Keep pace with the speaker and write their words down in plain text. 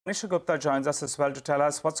Manisha Gupta joins us as well to tell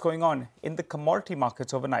us what's going on in the commodity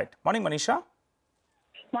markets overnight. Morning, Manisha.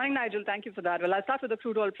 Morning, Nigel. Thank you for that. Well, I'll start with the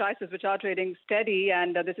crude oil prices, which are trading steady,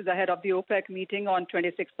 and this is ahead of the OPEC meeting on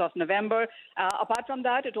 26th of November. Apart from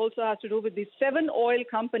that, it also has to do with the 7 oil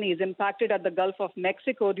companies impacted at the Gulf of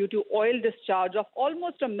Mexico due to oil discharge of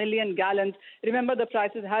almost 1 million gallons. Remember, the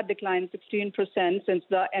prices had declined 16% since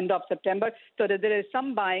the end of September, so that there is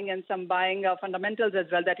some buying and some buying fundamentals as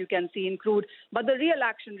well that you can see in crude. But the real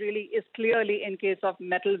action really is clearly in case of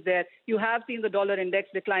metals there. You have seen the dollar index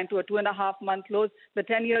decline to a 2.5-month low. The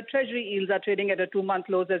 10-year Treasury yields are trading at a 2-month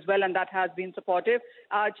lows as well, and that has been supportive.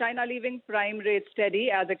 China leaving prime rate steady,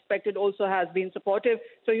 as expected, also has been supportive.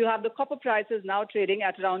 So you have the copper prices now trading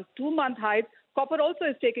at around 2-month highs. Copper also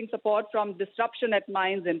is taking support from disruption at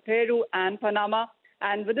mines in Peru and Panama.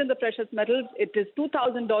 And within the precious metals, it is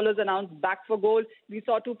 $2,000 an ounce back for gold. We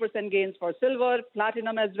saw 2% gains for silver,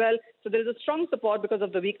 platinum as well. So there is a strong support because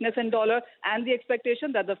of the weakness in dollar and the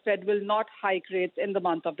expectation that the Fed will not hike rates in the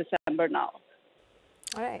month of December now.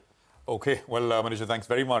 All right. Okay. Well, Manisha, thanks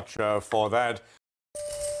very much for that.